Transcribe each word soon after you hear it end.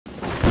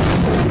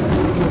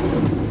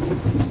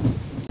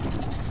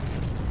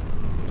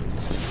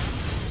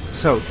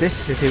So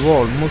this is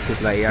Evolve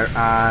multiplayer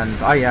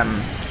and I am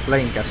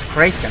playing as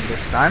Kraken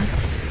this time.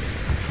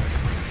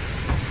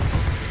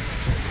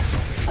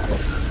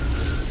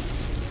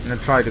 I'm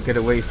gonna try to get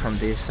away from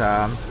these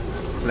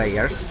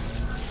players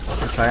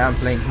since I am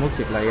playing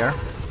multiplayer.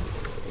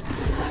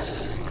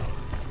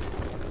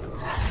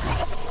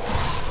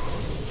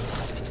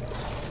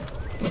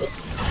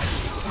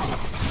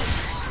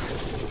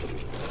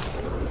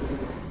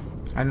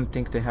 I don't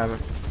think they have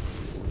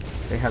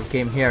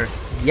game here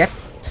yet.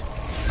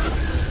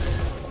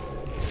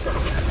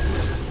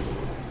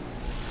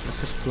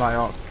 Let's just fly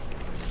off.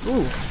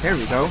 Ooh, there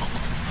we go.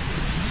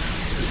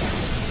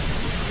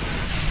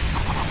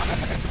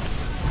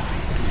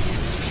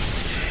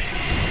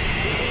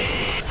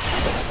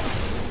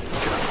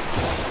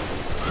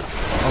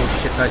 Oh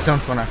shit, I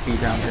don't wanna be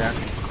down there.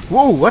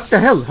 Whoa, what the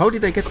hell? How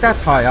did I get that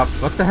high up?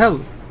 What the hell?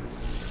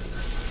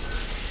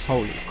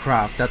 Holy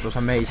crap, that was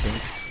amazing.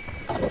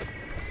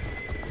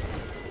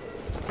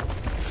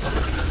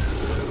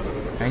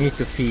 I need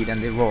to feed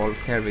and evolve.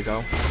 There we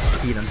go.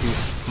 Feed on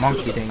these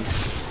monkey things.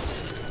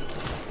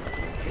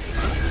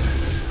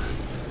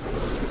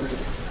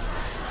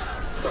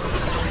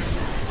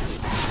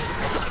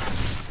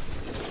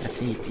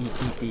 Let's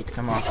eat.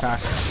 Come on,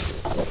 fast.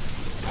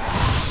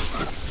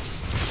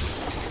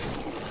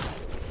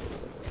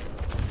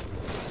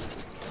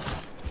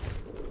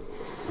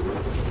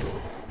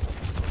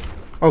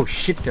 Oh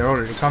shit, they're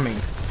already coming.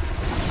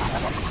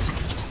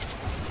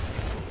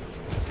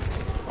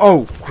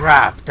 Oh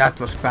crap, that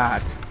was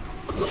bad.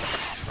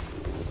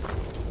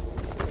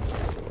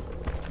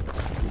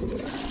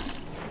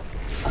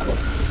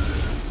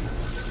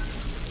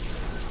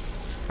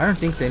 I don't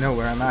think they know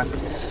where I'm at.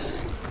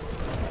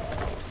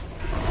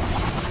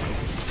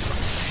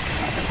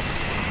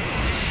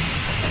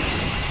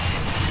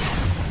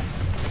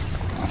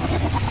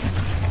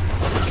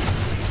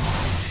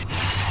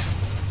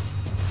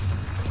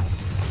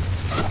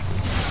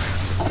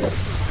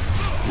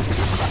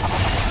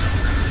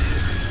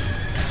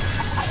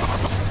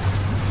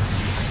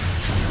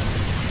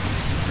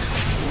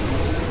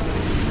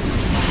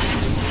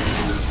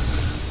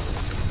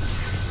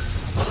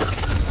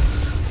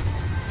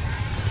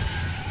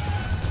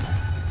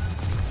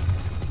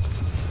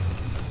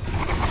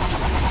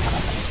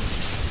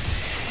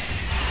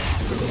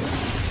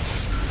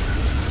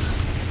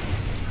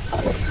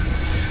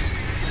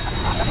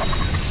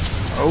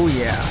 Oh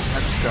yeah,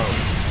 let's go.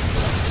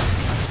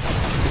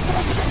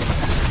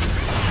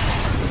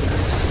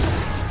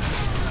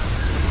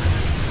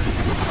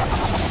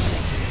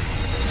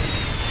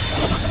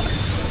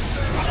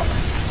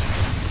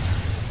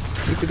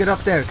 Need to get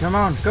up there, come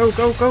on, go.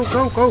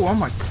 Oh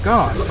my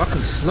god,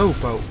 fucking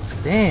slowpoke,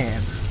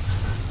 damn.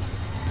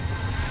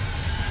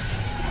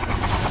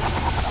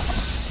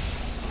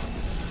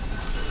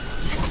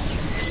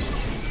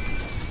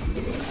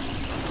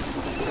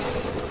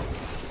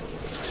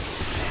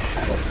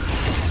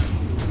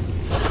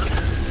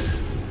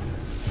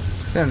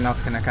 They're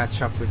not gonna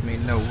catch up with me,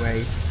 no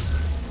way.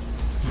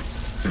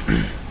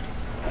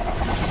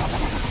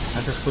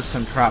 I just put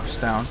some traps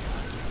down.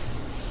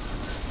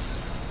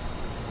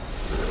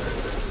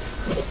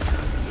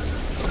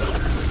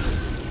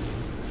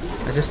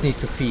 I just need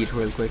to feed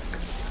real quick.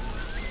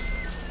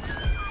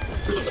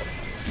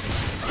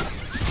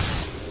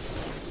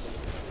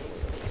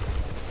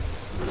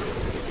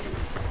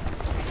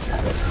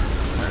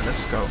 Alright,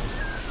 let's go.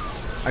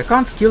 I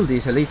can't kill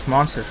these elite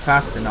monsters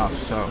fast enough,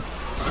 so...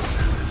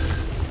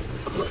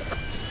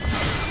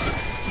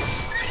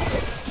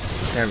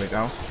 There we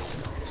go.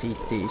 Let's eat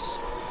these.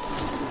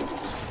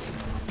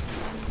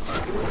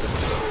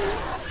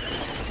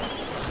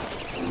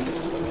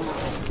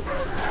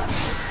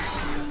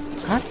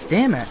 God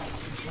damn it.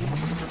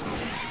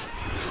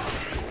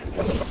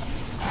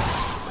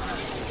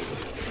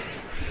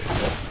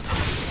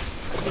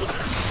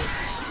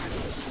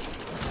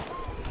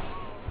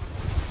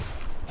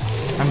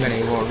 I'm gonna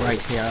evolve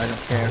right here, I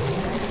don't care.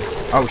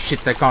 Oh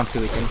shit, I can't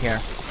do it in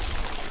here.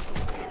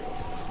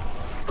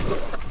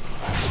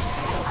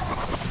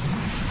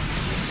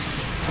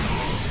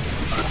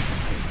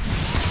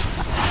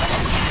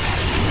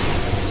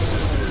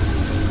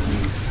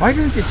 Why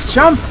doesn't it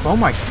jump? Oh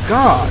my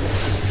god!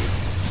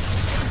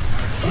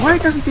 Why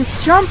doesn't it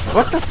jump?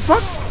 What the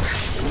fuck?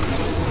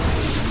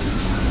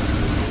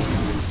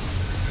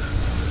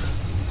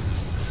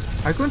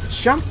 I couldn't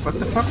jump. What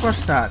the fuck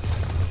was that?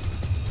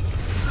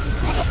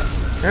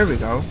 There we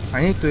go.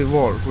 I need to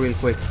evolve real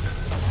quick.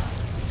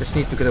 Just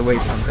need to get away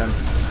from them.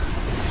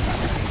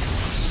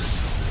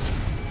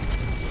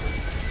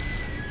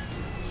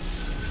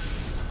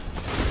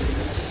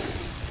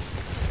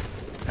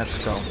 Let's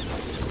go.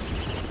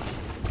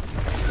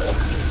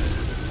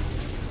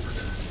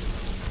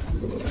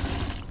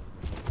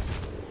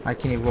 I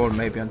can evolve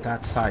maybe on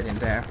that side in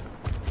there.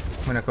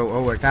 I'm gonna go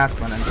over that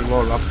one and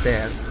evolve up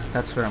there.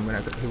 That's where I'm gonna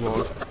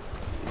evolve.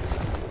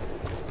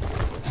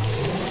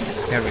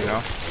 There we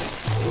go.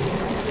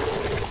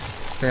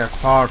 They are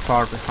far,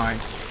 far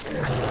behind.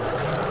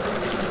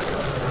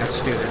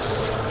 Let's do this.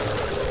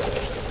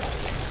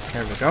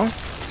 There we go.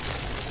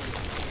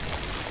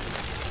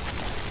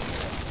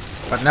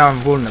 But now I'm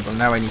vulnerable,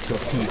 now I need to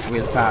peek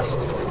real fast.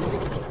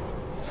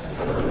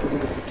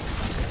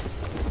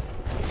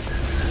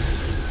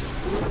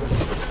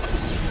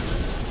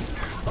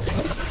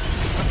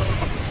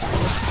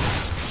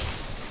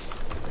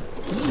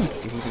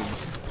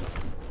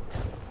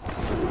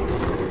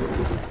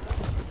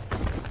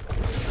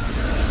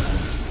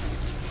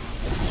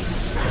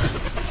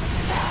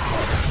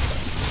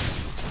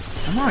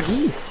 Come on,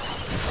 eat!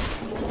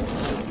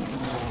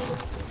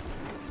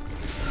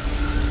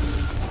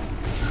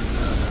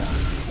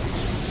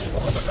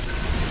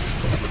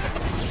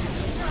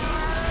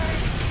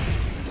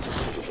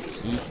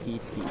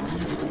 Eat.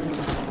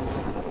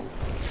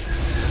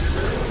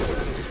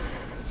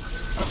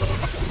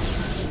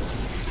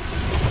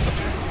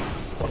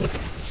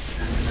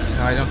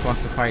 No, I don't want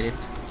to fight it.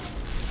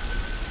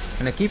 I'm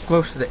gonna keep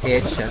close to the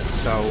edges,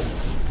 so...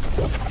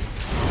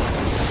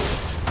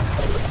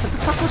 What the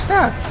fuck was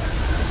that?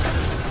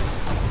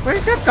 Where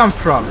did that come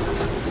from?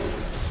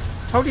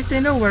 How did they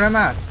know where I'm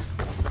at?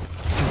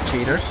 You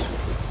cheaters.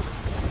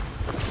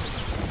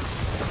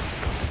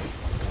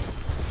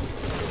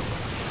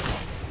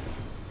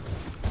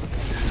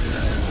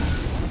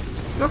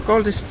 Look,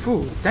 all this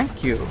food.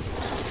 Thank you.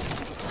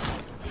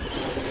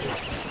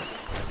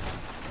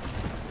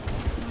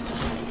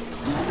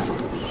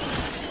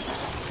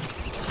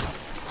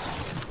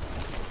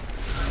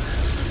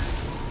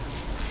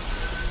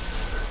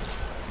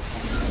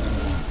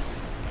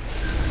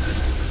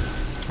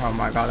 Oh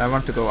my god, I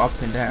want to go up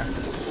in there.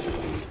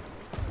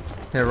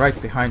 They're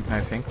right behind me,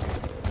 I think.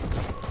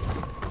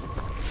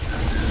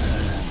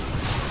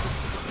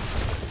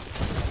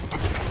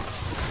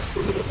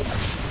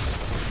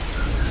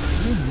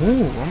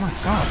 Move! Oh my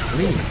god,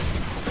 please.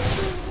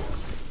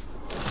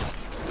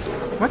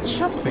 What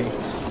shot me?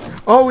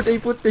 Oh, they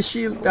put the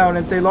shield down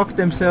and they locked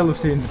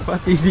themselves in.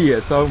 What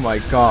idiots, oh my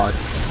god.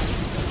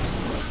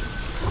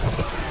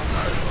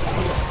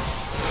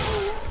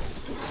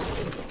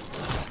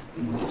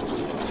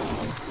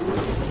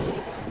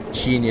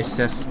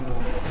 Geniuses.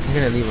 I'm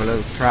gonna leave a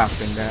little trap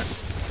in there.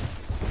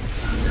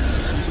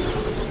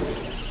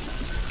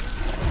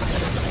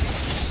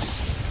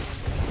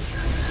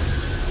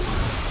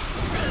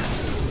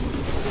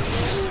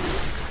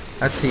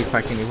 Let's see if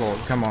I can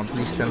evolve. Come on,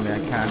 please tell me I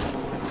can.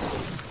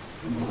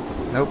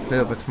 Nope, a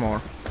little bit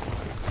more.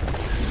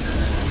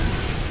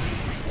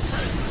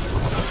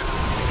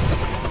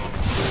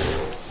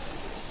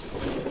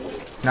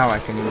 Now I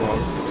can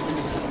evolve.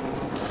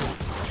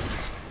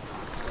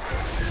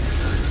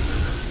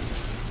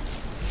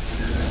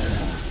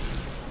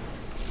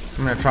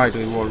 I'm gonna try to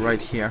evolve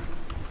right here.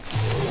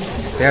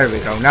 There we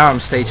go. Now I'm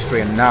stage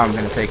 3 and now I'm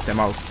gonna take them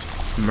out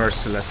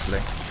mercilessly.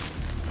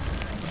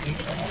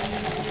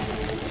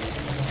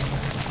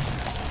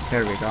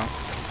 There we go.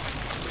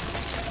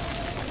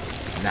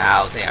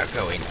 Now they are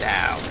going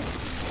down.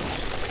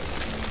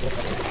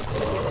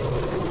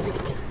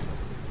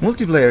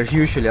 Multiplayer is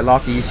usually a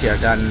lot easier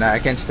than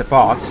against the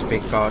bots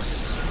because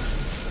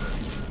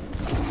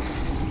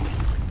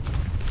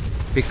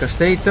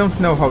they don't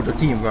know how the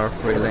team work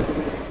really.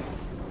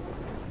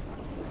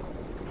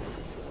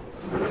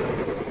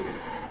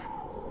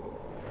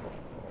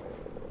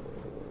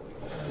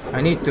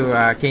 I need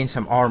to gain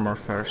some armor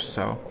first,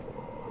 so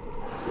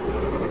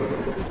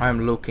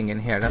I'm looking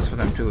in here, that's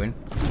what I'm doing.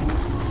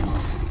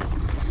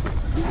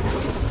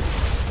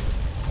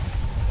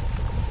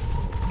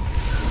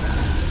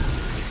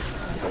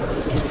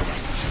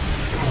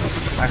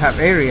 I have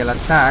aerial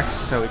attacks,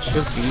 so it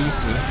should be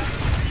easy.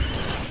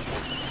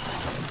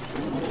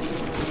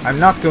 I'm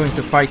not going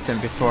to fight them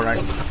before I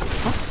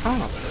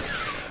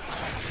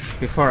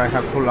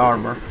have full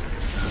armor.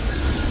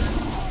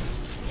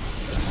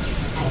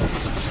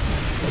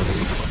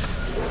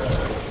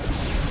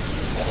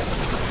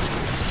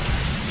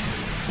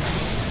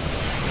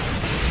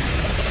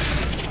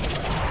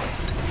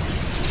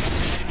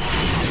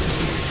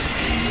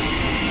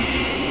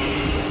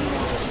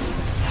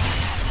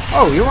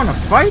 Oh, you wanna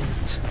fight?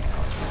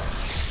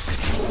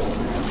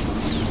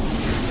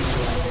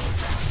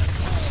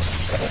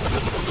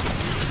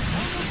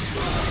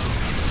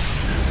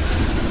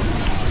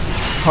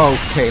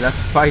 Okay,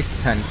 let's fight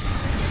then.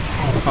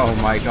 Oh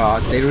my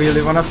god, they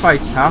really wanna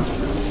fight, huh?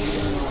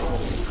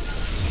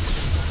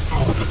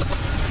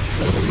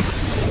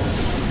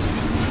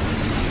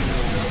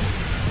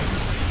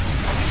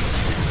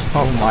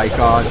 Oh my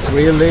god,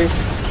 really?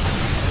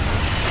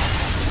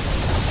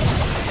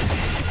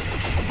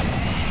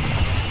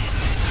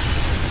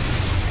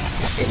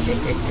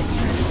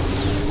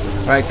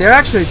 Right, they're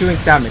actually doing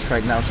damage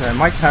right now, so I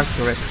might have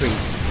to retreat.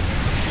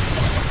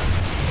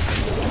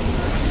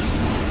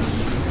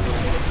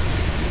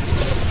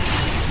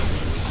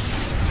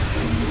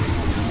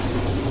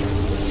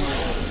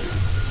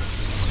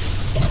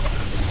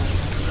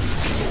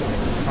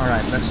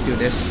 Alright, let's do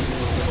this.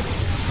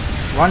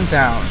 One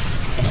down.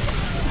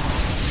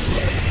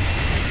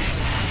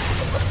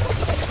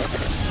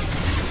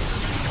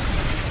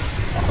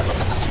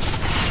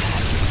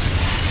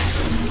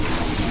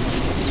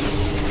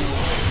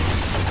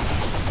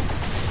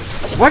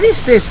 What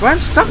is this? Why I'm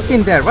stuck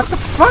in there? What the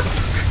fuck?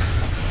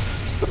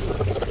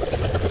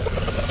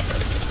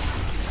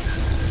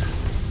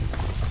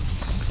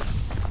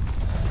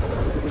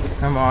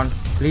 Come on,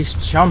 please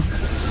jump.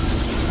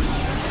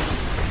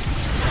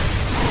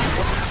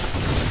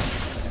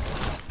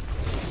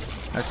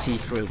 Let's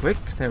eat real quick.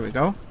 There we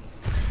go.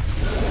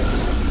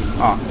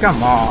 Oh,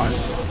 come on.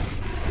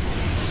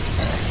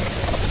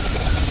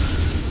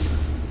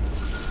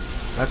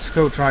 Let's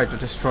go try to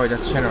destroy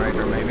that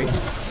generator maybe.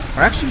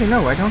 Or actually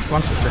no, I don't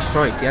want to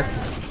destroy it yet.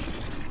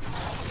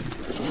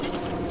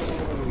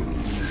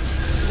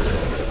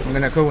 I'm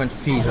gonna go and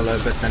feed a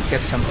little bit and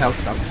get some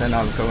health up, then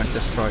I'll go and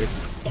destroy it.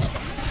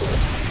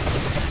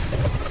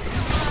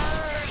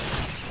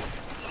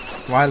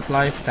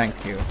 Wildlife,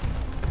 thank you.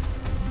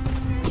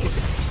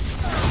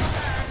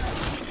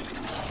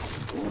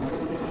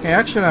 Okay,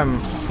 actually I'm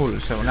full,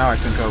 so now I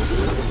can go.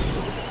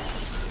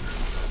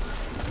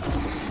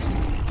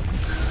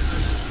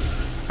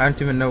 I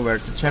don't even know where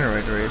the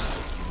generator is.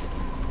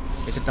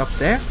 Is it up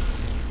there?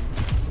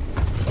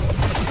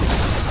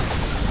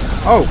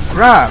 Oh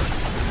crap!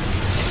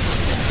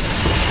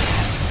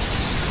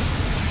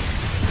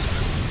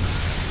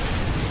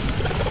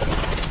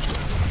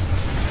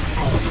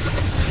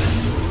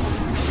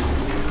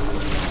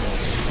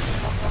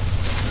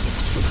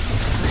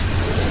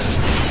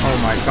 Oh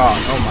my god,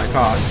 oh my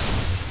god.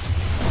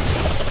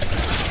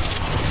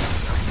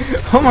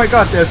 Oh my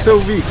god, they're so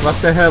weak, what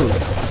the hell?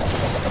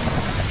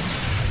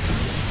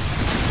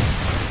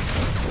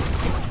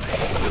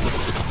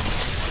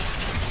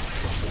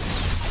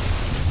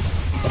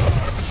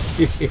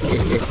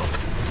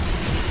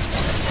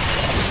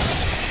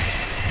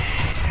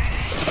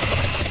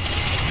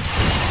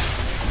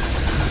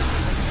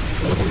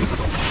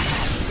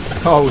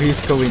 Oh,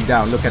 he's going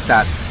down, look at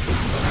that.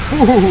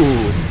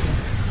 Ooh.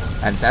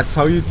 And that's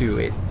how you do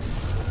it.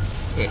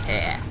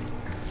 Yeah.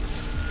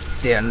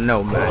 They're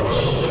no match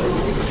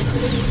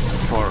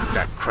for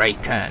the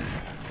Kraken.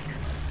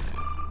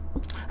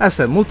 As I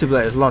said,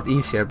 multiplayer is a lot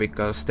easier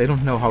because they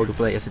don't know how to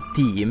play as a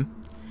team.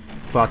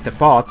 But the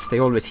bots, they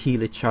always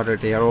heal each other,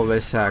 they are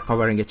always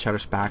covering each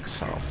other's backs,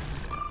 so...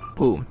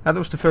 Boom. That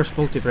was the first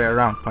multiplayer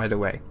round, by the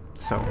way.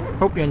 So,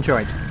 hope you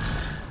enjoyed.